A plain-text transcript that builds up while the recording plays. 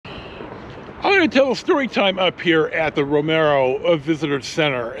going to tell a story time up here at the Romero Visitor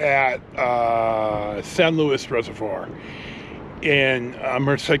Center at San Luis Reservoir in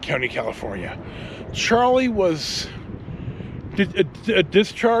Merced County, California. Charlie was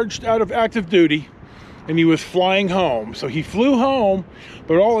discharged out of active duty, and he was flying home. So he flew home,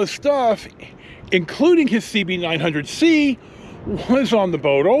 but all his stuff, including his CB900C, was on the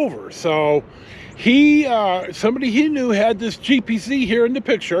boat over. So he, somebody he knew had this GPZ here in the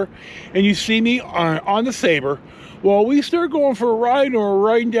picture, and you see me on the Sabre. Well, we start going for a ride, and we're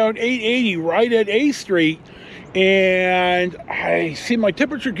riding down 880 right at A Street, and I see my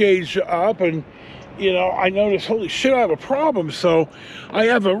temperature gauge up, and you know, I noticed, holy shit, I have a problem. So I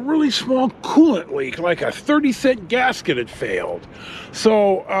have a really small coolant leak, like a 30-cent gasket had failed.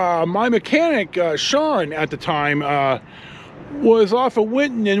 So my mechanic, Sean, at the time, was off of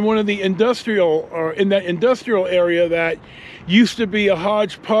Winton in one of the industrial, in that industrial area that used to be a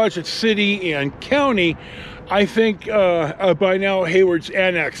hodgepodge of city and county. I think by now Hayward's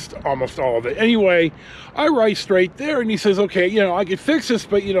annexed almost all of it. Anyway, I write straight there, and he says, okay, you know, I could fix this,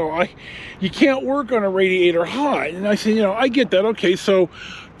 but you know, you can't work on a radiator hot. And I said, you know, I get that. Okay, so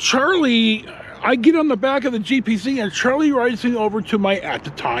Charlie, I get on the back of the GPZ, and Charlie rides me over to my, at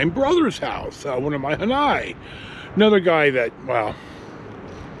the time, brother's house, one of my Hanai. Another guy that, well,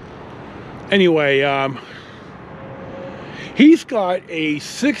 anyway, he's got a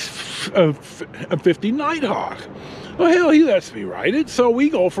 650 Nighthawk. Well, hell, he lets me ride it. So we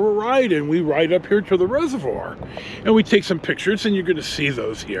go for a ride, and we ride up here to the reservoir. And we take some pictures, and you're going to see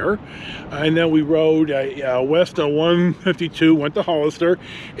those here. And then we rode west of 152, went to Hollister,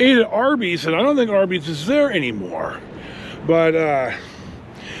 ate at Arby's, and I don't think Arby's is there anymore. But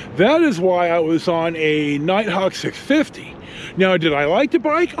that is why I was on a Nighthawk 650. Now, did I like the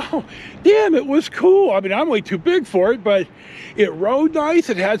bike? Oh, damn, it was cool. I mean, I'm way too big for it, but it rode nice.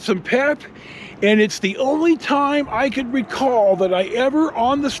 It had some pep, and it's the only time I could recall that I ever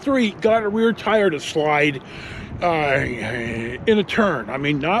on the street got a rear tire to slide in a turn. I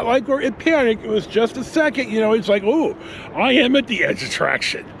mean, not like where it panicked. It was just a second. You know, it's like, oh, I am at the edge of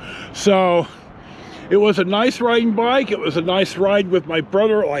traction. So it was a nice riding bike. It was a nice ride with my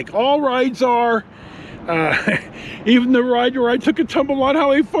brother, like all rides are. Even the ride where I took a tumble on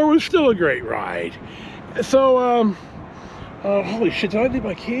Highway 4 was still a great ride. So, holy shit, did I leave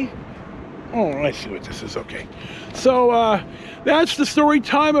my key? Oh, I see what this is, okay. So, that's the story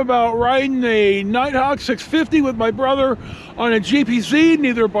time about riding a Nighthawk 650 with my brother on a GPZ,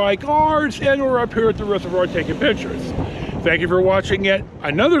 neither bike ours, and we're up here at the reservoir taking pictures. Thank you for watching yet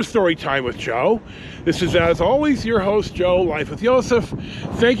another story time with Joe. This is, as always, your host, Joe, Life with Josef.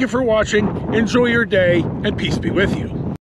 Thank you for watching. Enjoy your day, and peace be with you.